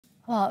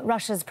Well,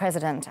 Russia's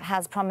president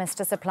has promised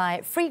to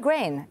supply free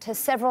grain to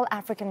several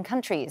African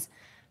countries.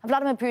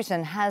 Vladimir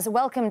Putin has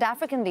welcomed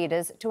African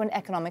leaders to an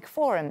economic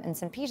forum in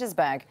St.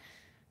 Petersburg.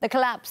 The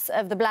collapse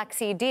of the Black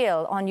Sea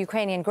deal on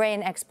Ukrainian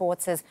grain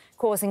exports is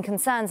causing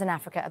concerns in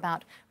Africa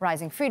about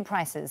rising food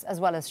prices as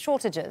well as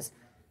shortages.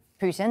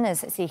 Putin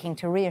is seeking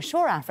to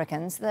reassure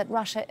Africans that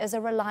Russia is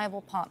a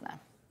reliable partner.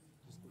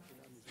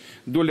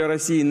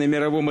 Russia's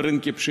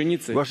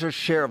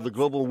share of the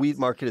global wheat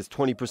market is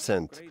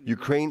 20%.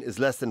 Ukraine is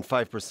less than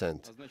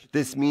 5%.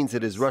 This means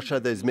it is Russia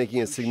that is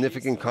making a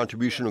significant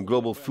contribution to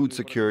global food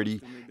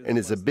security and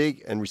is a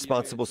big and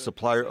responsible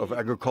supplier of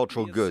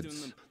agricultural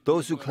goods.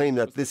 Those who claim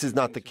that this is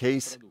not the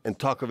case and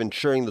talk of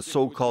ensuring the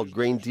so-called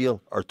grain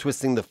deal are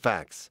twisting the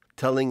facts,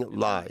 telling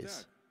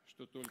lies.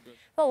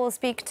 Well, we'll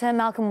speak to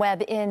Malcolm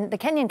Webb in the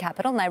Kenyan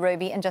capital,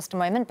 Nairobi, in just a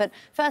moment. But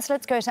first,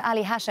 let's go to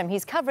Ali Hashem.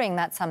 He's covering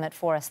that summit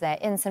for us there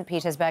in St.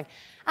 Petersburg.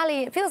 Ali,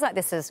 it feels like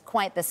this is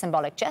quite the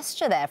symbolic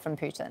gesture there from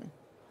Putin.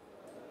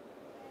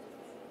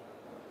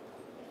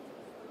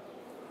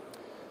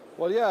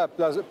 Well, yeah,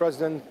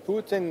 President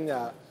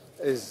Putin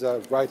is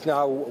right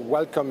now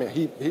welcoming.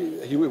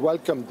 He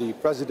welcomed the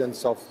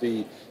presidents of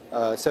the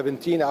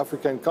 17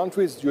 African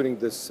countries during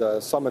this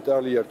summit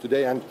earlier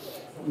today. And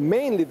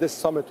mainly this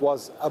summit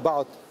was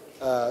about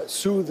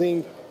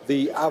soothing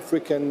the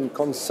African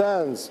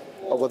concerns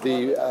over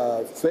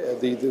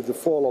the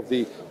fall of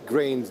the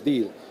grains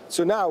deal.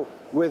 So now,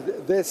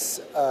 with this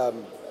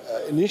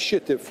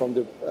initiative from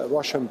the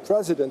Russian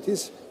president,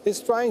 he's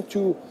trying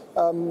to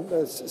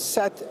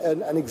set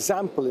an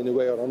example in a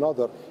way or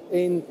another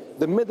in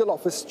the middle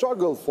of a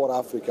struggle for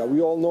Africa. We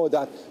all know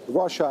that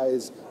Russia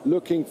is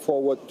looking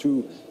forward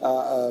to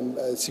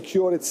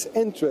secure its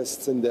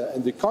interests in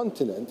the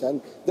continent,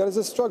 and there is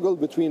a struggle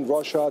between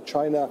Russia,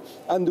 China,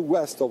 and the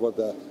West over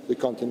the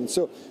continent.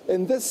 So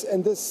in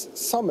this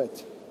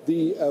summit,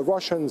 the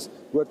Russians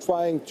were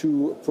trying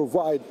to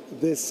provide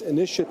this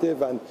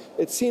initiative, and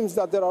it seems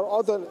that there are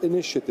other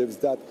initiatives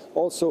that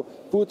also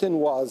Putin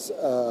was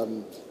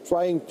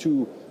trying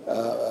to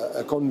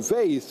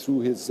convey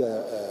through his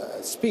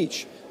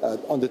speech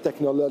on the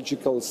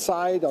technological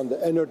side, on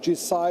the energy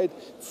side,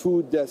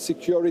 food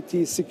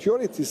security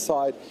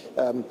side.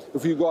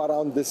 If you go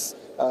around this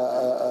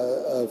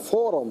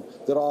forum,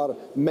 there are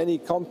many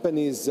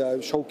companies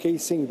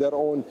showcasing their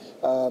own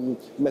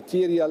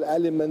material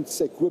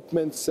elements,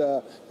 equipments,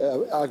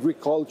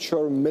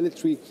 agriculture,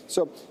 military.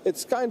 So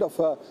it's kind of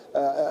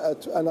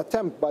an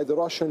attempt by the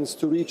Russians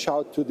to reach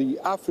out to the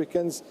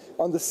Africans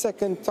on the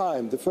second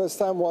time. The first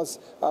time was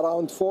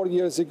around 4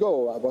 years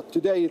ago, but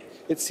today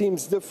it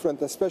seems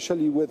different,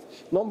 especially with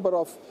a number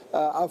of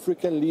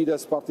African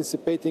leaders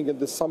participating in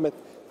the summit,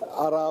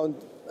 around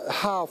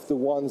half the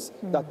ones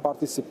that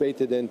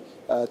participated in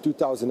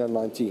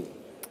 2019.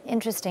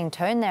 Interesting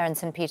tone there in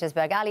St.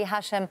 Petersburg. Ali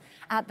Hashem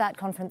at that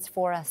conference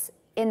for us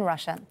in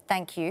Russia.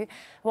 Thank you.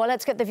 Well,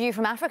 let's get the view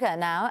from Africa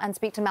now and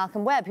speak to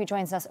Malcolm Webb, who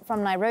joins us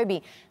from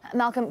Nairobi.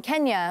 Malcolm,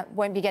 Kenya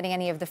won't be getting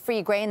any of the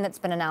free grain that's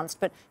been announced,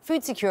 but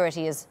food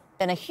security has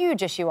been a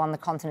huge issue on the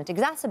continent,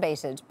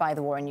 exacerbated by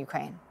the war in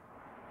Ukraine.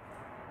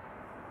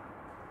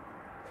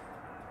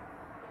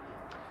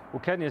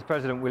 Well, Kenya's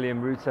President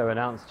William Ruto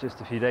announced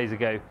just a few days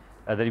ago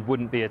that he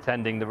wouldn't be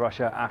attending the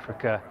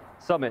Russia-Africa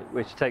summit,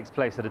 which takes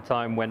place at a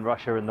time when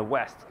Russia and the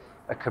West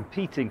are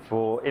competing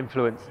for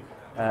influence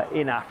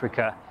in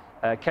Africa.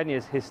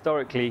 Kenya's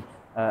historically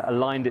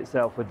aligned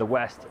itself with the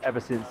West ever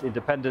since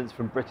independence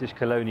from British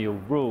colonial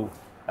rule,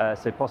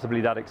 so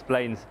possibly that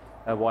explains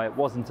why it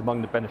wasn't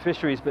among the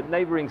beneficiaries, but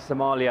neighbouring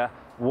Somalia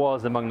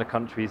was among the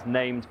countries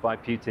named by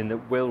Putin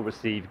that will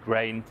receive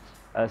grain.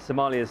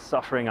 Somalia is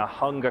suffering a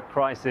hunger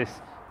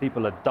crisis.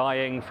 People are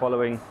dying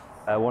following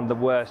one of the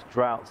worst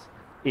droughts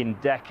in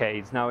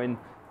decades. Now, in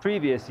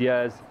previous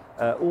years,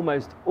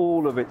 almost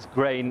all of its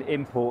grain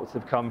imports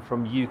have come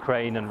from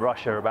Ukraine and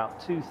Russia, about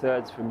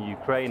 2/3 from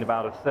Ukraine,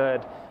 about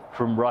 1/3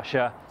 from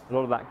Russia. A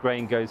lot of that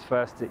grain goes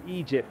first to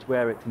Egypt,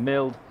 where it's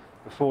milled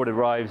before it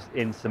arrives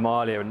in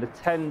Somalia. And the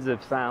tens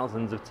of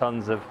thousands of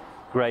tons of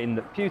grain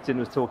that Putin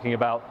was talking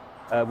about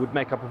would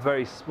make up a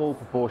very small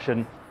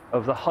proportion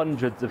of the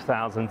hundreds of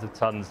thousands of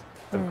tons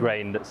of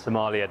grain that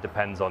Somalia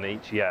depends on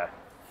each year.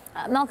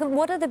 Malcolm,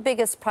 what are the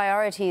biggest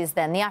priorities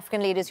then? The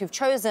African leaders who've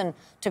chosen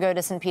to go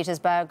to St.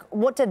 Petersburg,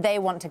 what did they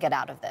want to get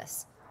out of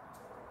this?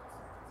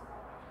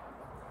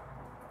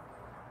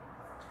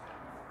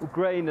 Well,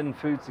 grain and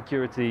food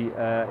security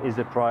is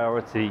a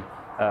priority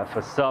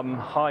for some.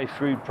 High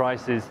food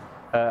prices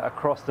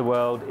across the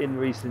world in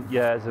recent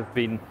years have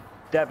been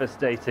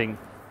devastating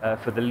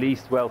for the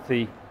least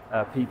wealthy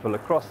people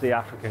across the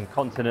African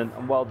continent.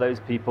 And while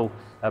those people,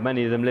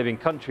 many of them live in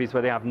countries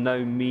where they have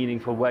no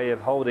meaningful way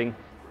of holding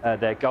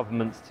their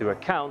governments to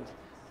account,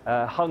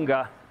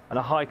 hunger and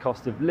a high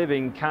cost of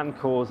living can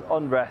cause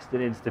unrest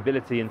and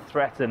instability and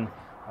threaten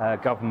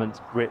governments'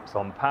 grips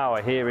on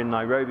power. Here in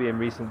Nairobi in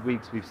recent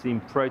weeks, we've seen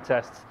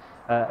protests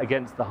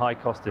against the high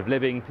cost of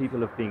living.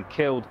 People have been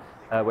killed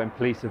when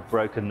police have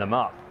broken them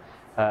up.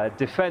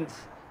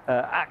 Defense,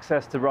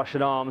 access to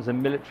Russian arms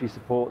and military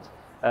support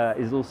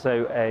is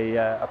also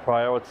a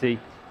priority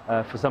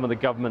for some of the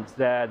governments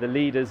there. The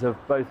leaders of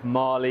both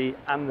Mali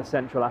and the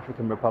Central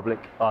African Republic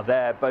are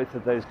there. Both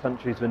of those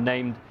countries were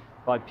named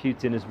by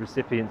Putin as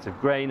recipients of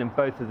grain, and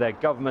both of their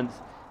governments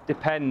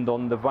depend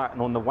on the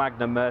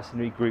Wagner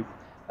mercenary group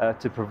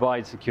to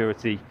provide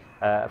security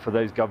for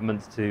those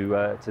governments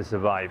to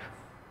survive.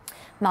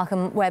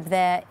 Malcolm Webb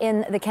there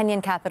in the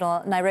Kenyan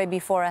capital, Nairobi,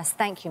 for us.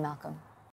 Thank you, Malcolm.